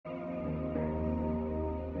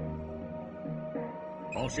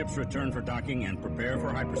All ships return for docking and prepare for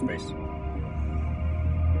hyperspace.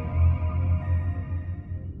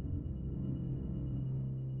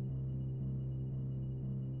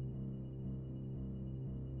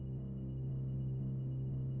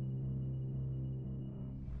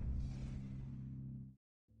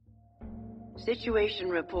 Situation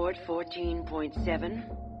report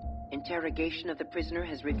 14.7. Interrogation of the prisoner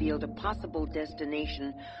has revealed a possible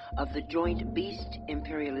destination of the joint Beast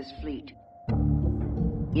Imperialist fleet.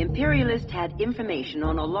 The Imperialists had information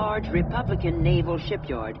on a large Republican naval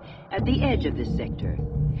shipyard at the edge of this sector.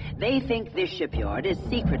 They think this shipyard is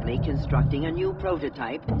secretly constructing a new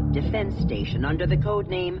prototype defense station under the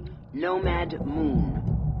codename Nomad Moon.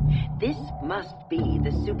 This must be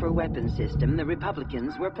the super weapon system the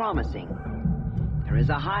Republicans were promising. There is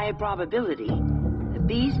a high probability the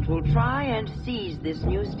Beast will try and seize this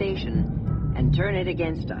new station and turn it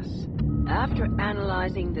against us. After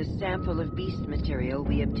analyzing the sample of Beast material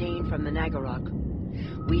we obtained from the Naggarok,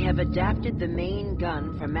 we have adapted the main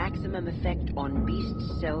gun for maximum effect on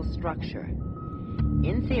Beast cell structure.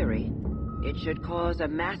 In theory, it should cause a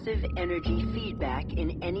massive energy feedback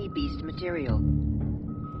in any Beast material.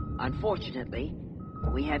 Unfortunately,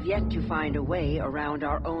 we have yet to find a way around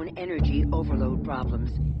our own energy overload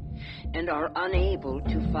problems, and are unable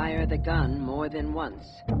to fire the gun more than once.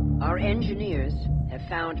 Our engineers have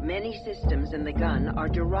found many systems in the gun are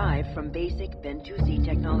derived from basic Bentusi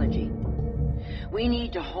technology. We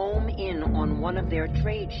need to home in on one of their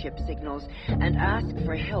trade ship signals and ask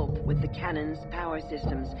for help with the cannon's power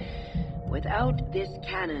systems. Without this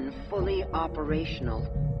cannon fully operational,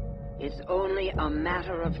 it's only a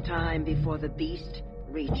matter of time before the Beast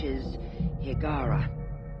reaches Higara.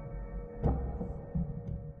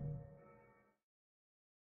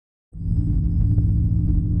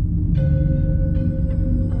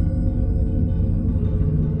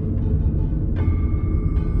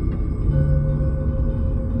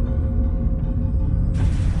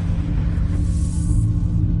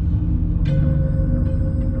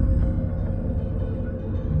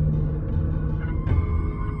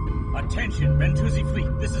 Attention, Bentusi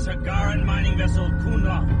fleet. This is Hagaran mining vessel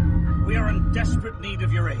Kuun-Lan. We are in desperate need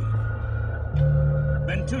of your aid.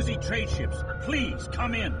 Bentusi trade ships, please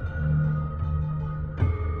come in.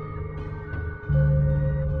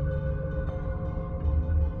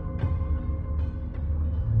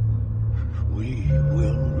 We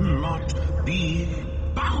will not be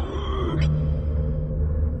bound.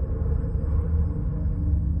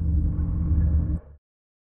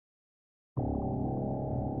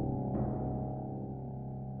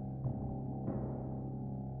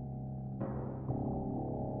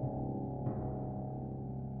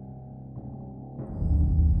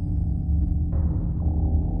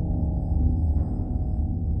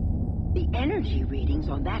 Energy readings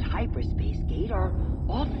on that hyperspace gate are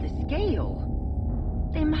off the scale.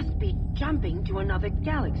 They must be jumping to another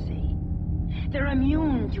galaxy. They're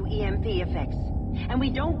immune to EMP effects, and we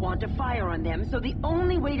don't want to fire on them, so the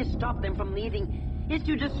only way to stop them from leaving is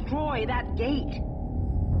to destroy that gate.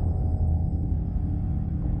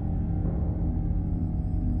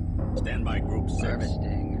 Standby Group 6.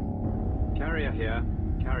 Harvesting. Carrier here.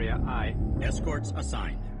 Carrier I. Escorts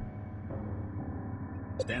assigned.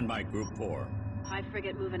 Standby Group 4. High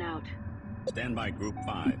frigate moving out. Standby Group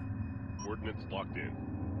 5. Coordinates locked in.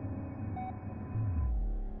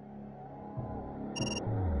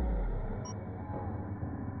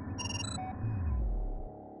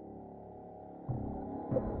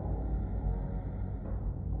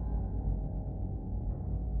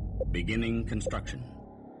 Beginning construction.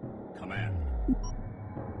 Command.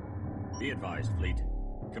 Be advised, fleet.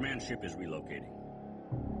 Command ship is relocating.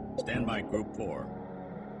 Standby Group 4.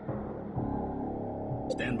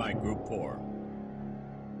 Standby Group 4.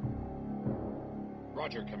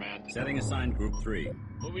 Roger, Command. Setting assigned Group 3.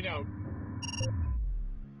 Moving out.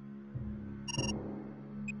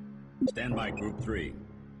 Standby Group 3.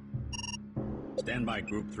 Standby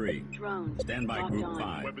Group 3. Drones. Standby Locked Group on.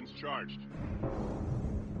 5. Weapons charged.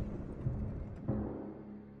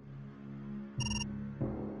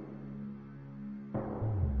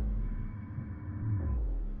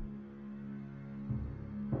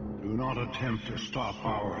 Do not attempt to stop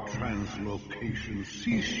our translocation.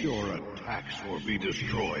 Cease your attacks or be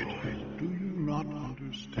destroyed. Do you not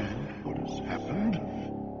understand what has happened?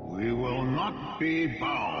 We will not be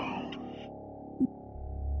bound.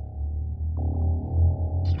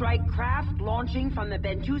 Strike craft launching from the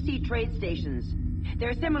Bentusi trade stations.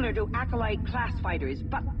 They're similar to Acolyte class fighters,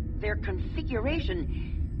 but their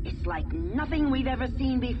configuration is like nothing we've ever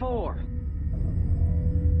seen before.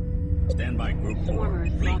 Standby Group 4.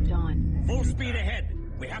 Swarmers Fleet. locked on. Full speed ahead.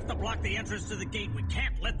 We have to block the entrance to the gate. We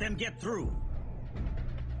can't let them get through.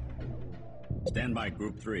 Stand by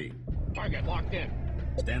Group 3. Target locked in.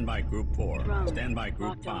 Stand by Group 4. Drone Stand by Group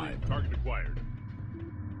locked on. 5. Target acquired.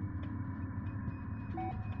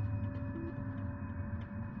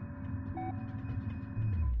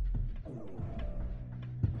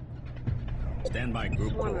 Stand by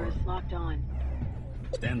Group 4. Swarmers locked on.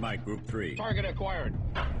 Stand by Group 3. Target acquired.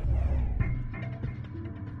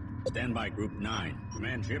 Stand by Group 9.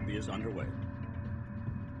 Command ship is underway.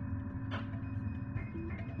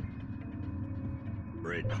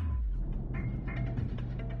 Bridge.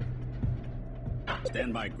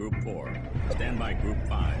 Stand by Group 4. Stand by Group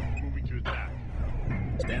 5. Moving to attack.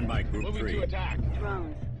 Stand by Group Moving 3. to attack.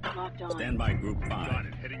 Drones locked on. Stand by Group 5. Got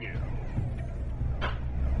it. Heading in.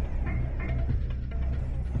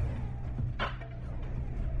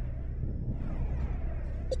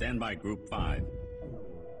 Stand by Group 5.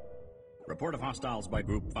 Report of hostiles by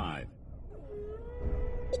Group 5.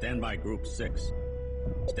 Stand by Group 6.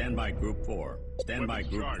 Stand by Group 4. Stand by Weapons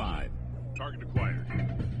Group charged. 5. Target acquired.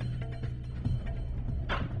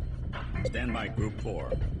 Stand by Group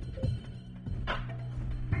 4.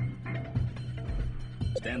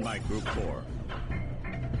 Stand by Group 4.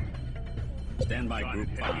 Stand by Got Group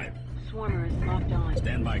it. 5. Swarmers locked on.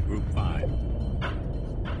 Stand by Group 5.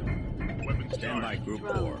 Weapons Stand by charged. Group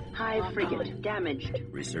 4. Drones Hive locked frigate on. damaged.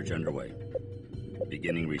 Research underway.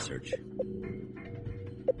 Beginning research.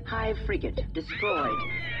 Hive frigate destroyed.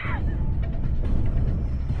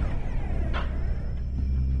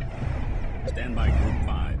 Stand by Group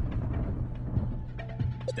 5.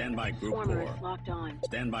 Stand by Group Swarmers 4. locked on.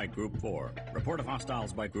 Stand by Group 4. Report of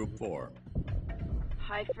hostiles by Group 4.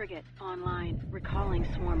 Hive frigate online. Recalling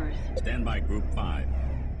swarmers. Stand by Group 5.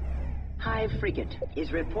 Hive frigate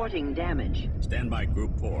is reporting damage. Stand by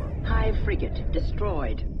Group 4. Hive frigate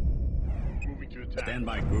destroyed. Moving to attack. Stand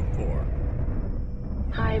by Group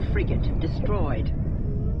 4. Hive frigate destroyed.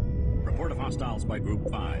 Report of hostiles by Group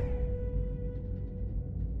 5.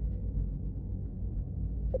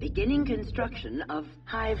 Beginning construction of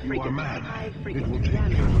Hive You frigate. are mad. Hive It frigate will take you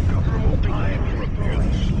damaged. a couple Hive of frigate time to repair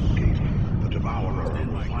destroyed. this gate. The Devourer Stand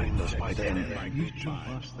by will find Group us by 6. then. Stand by Group Each of 5.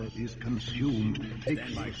 us that is consumed takes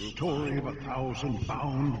Stand by the Group story 5. of 1,000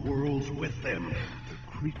 bound worlds with them.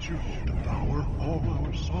 The creature will devour all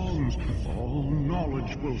our songs. All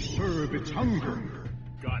knowledge will serve its hunger.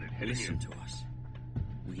 Got it. Heading Listen in. to us.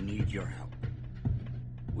 We need your help.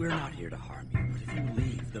 We're not here to harm you, but if you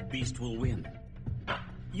leave, the beast will win.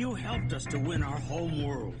 You helped us to win our home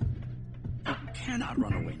world. You cannot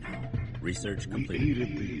run away now. Research We completed.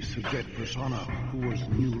 aided the Sajet persona who was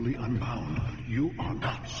newly unbound. You are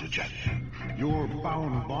not Sajet. Your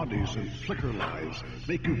bound bodies and flicker lives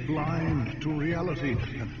make you blind to reality,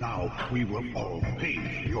 and now we will all pay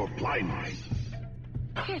for your blindness.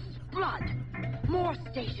 Piss blood! More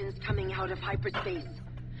stations coming out of hyperspace.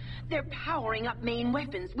 They're powering up main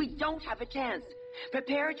weapons. We don't have a chance.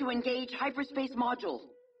 Prepare to engage hyperspace module.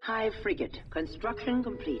 Hive frigate. Construction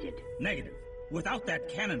completed. Negative. Without that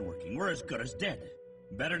cannon working, we're as good as dead.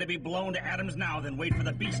 Better to be blown to atoms now than wait for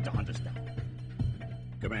the beast to hunt us down.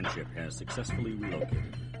 Command ship has successfully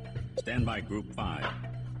relocated. Stand by Group 5.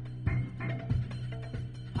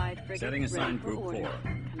 Hive frigate Setting ready assigned for Group order.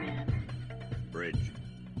 4. Command. Bridge.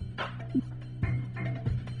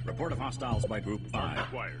 Report of hostiles by Group 5.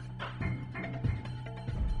 Acquired.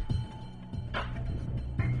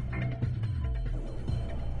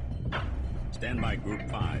 Stand by Group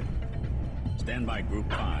 5. Stand by Group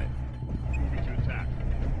 5. Moving to attack.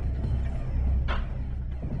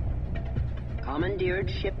 Commandeered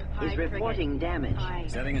ship Hive is reporting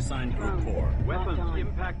damage. Setting assigned Group Drone. 4. Weapons Locked on.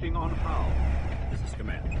 impacting on hull. This is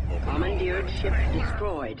command. Open Commandeered ship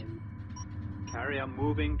destroyed. Carrier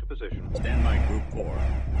moving to position. Stand by Group 4.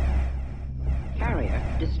 Carrier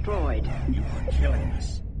destroyed. You are killing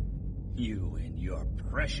us. You and your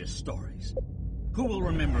precious stories. Who will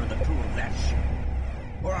remember the crew of that ship?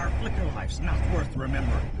 Or our flicker lives not worth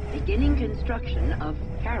remembering? Beginning construction of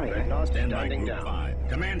carrier. Stand by Group 5.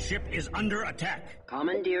 Command ship is under attack.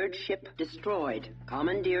 Commandeered ship destroyed.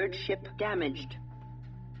 Commandeered ship damaged.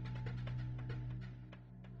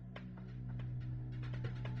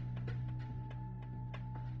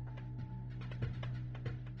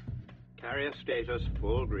 Carrier status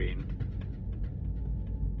full green.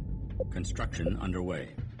 Construction underway.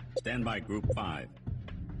 Stand by Group 5.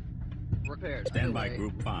 Repairs Stand by underway.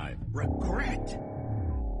 Group 5. Regret?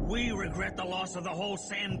 We regret the loss of the whole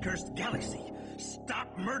sand-cursed galaxy.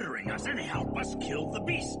 Stop murdering us and help us kill the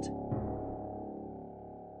beast.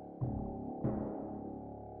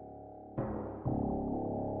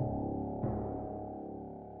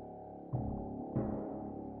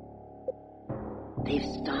 They've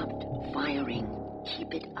stopped firing.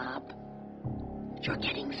 Keep it up. You're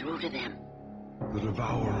getting through to them. The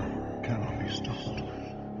Devourer cannot be stopped.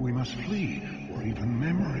 We must flee, or even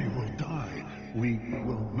memory will die. We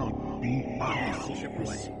will not be bound.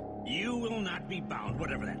 Yes, you will not be bound,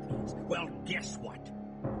 whatever that means. Well, guess what?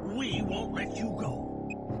 We won't let you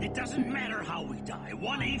go. It doesn't matter how we die.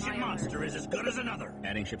 One ancient monster is as good as another.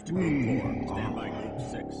 Adding ships to Group 4. Stand by Group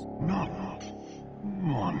 6. Not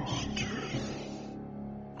monsters.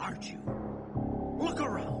 Aren't you? Look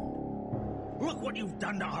around. Look what you've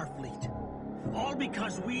done to our fleet. All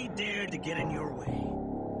because we dared to get in your way.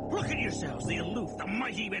 Look at yourselves, the aloof, the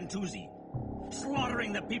mighty Bentusi.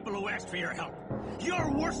 Slaughtering the people who asked for your help.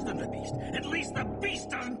 You're worse than the beast. At least the beast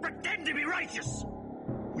doesn't pretend to be righteous.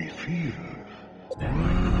 We fear. Stand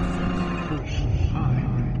by Group 6. First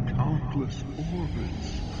time in countless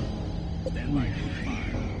orbits. Stand by Group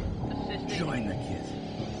 5. Join the kids.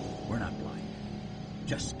 We're not blind.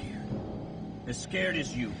 Just scared. As scared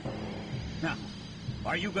as you. Now,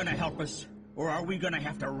 are you gonna help us? Or are we gonna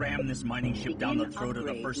have to ram this mining ship down the throat of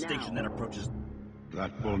the first station that approaches?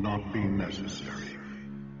 That will not be necessary.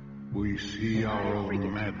 We see our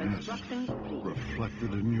own madness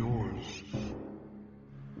reflected in yours.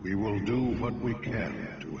 We will do what we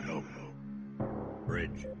can to help.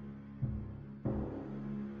 Bridge.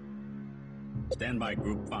 Stand by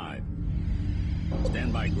Group 5.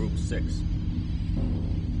 Stand by Group 6.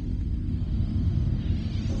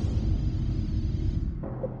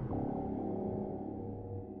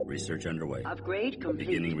 Research underway. Upgrade complete.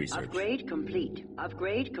 Beginning research. Upgrade complete.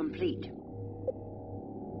 Upgrade complete.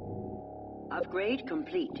 Upgrade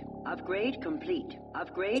complete. Upgrade complete.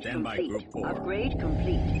 Upgrade Stand by complete. Group 4. Upgrade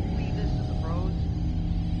complete. Leave this to the pros.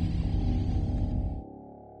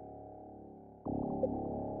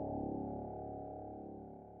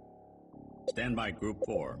 Stand by Group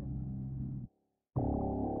 4.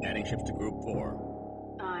 Adding ships to Group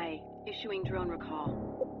 4. Aye. Issuing drone recall.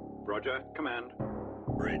 Roger, command.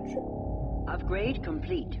 Bridge. Upgrade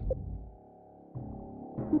complete.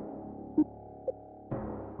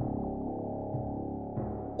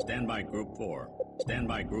 Stand by Group 4. Stand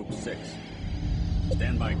by Group 6.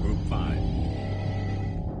 Stand by Group 5.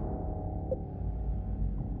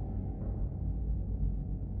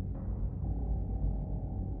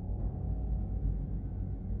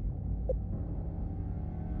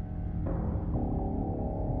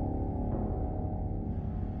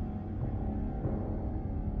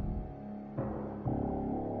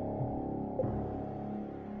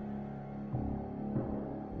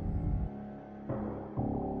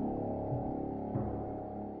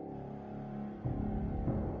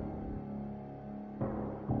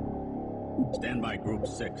 Stand by Group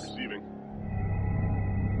 6. Receiving.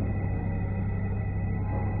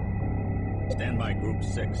 Stand by Group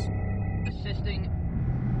 6. Assisting.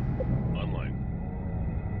 Online.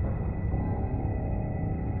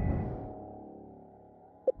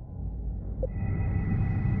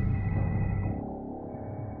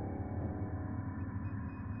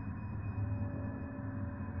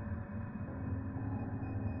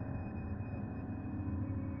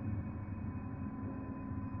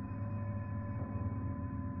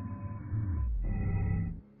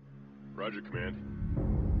 Roger, command.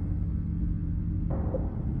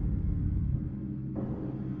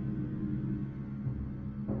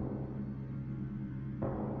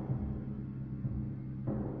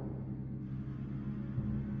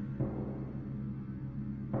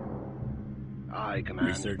 Aye, command.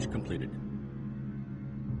 Research completed.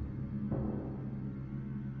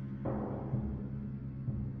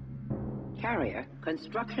 Carrier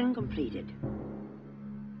construction completed.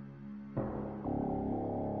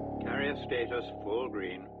 Carrier status full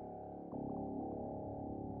green.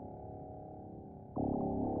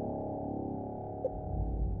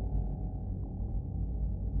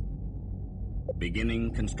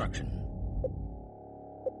 Beginning construction.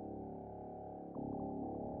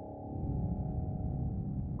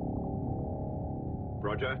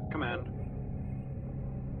 Roger, command.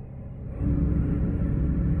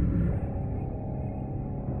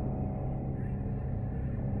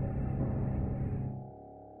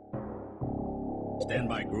 Stand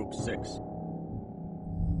by Group 6.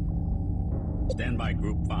 Stand by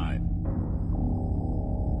Group 5.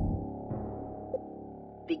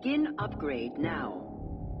 Begin upgrade now.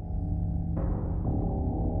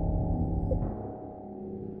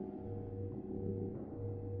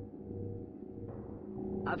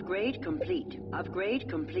 Upgrade complete. Upgrade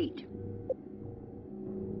complete.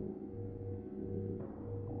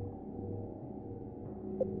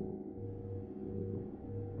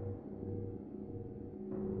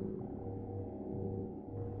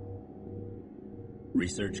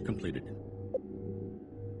 Research completed.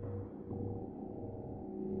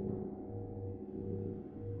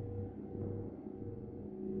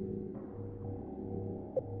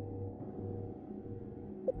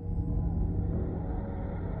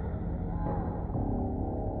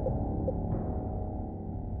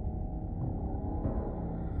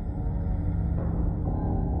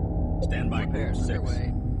 Stand by Group 6.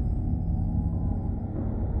 Underway.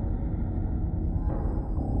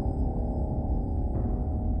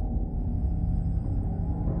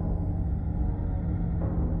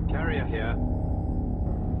 Carrier here.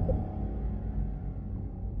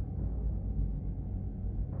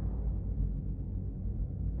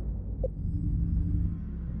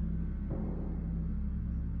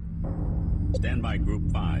 Stand by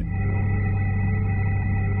Group 5.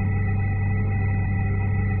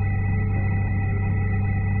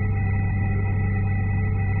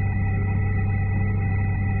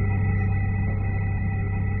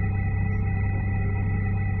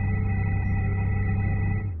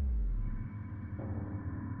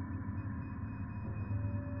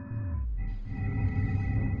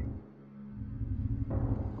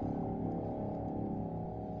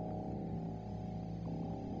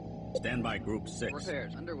 Stand by Group 6.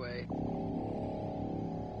 Repairs underway.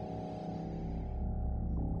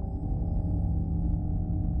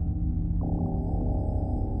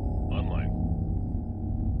 Online.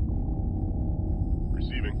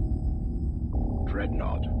 Receiving.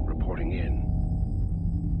 Dreadnought reporting in.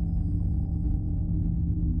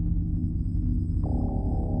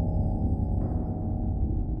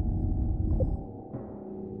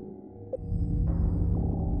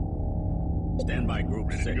 Stand by Group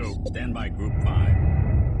Ready to 6. go. Stand by Group 5.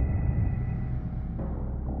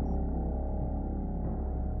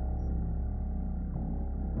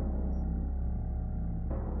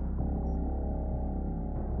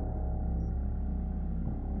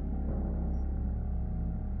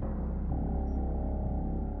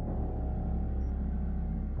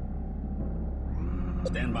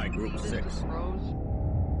 Stand by Group 6. System froze.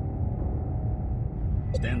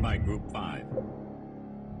 Stand by Group 5.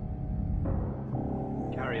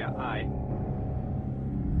 Carrier I.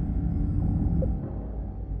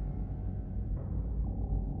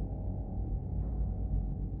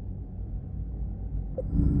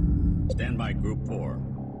 Stand by Group 4.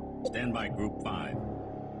 Stand by Group 5.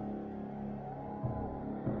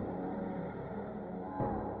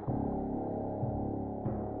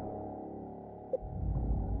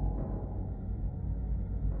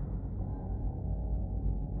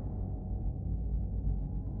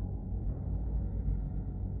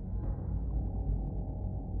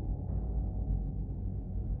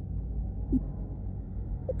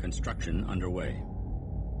 Construction underway.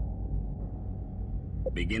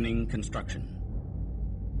 Beginning construction.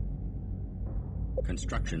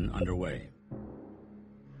 Construction underway.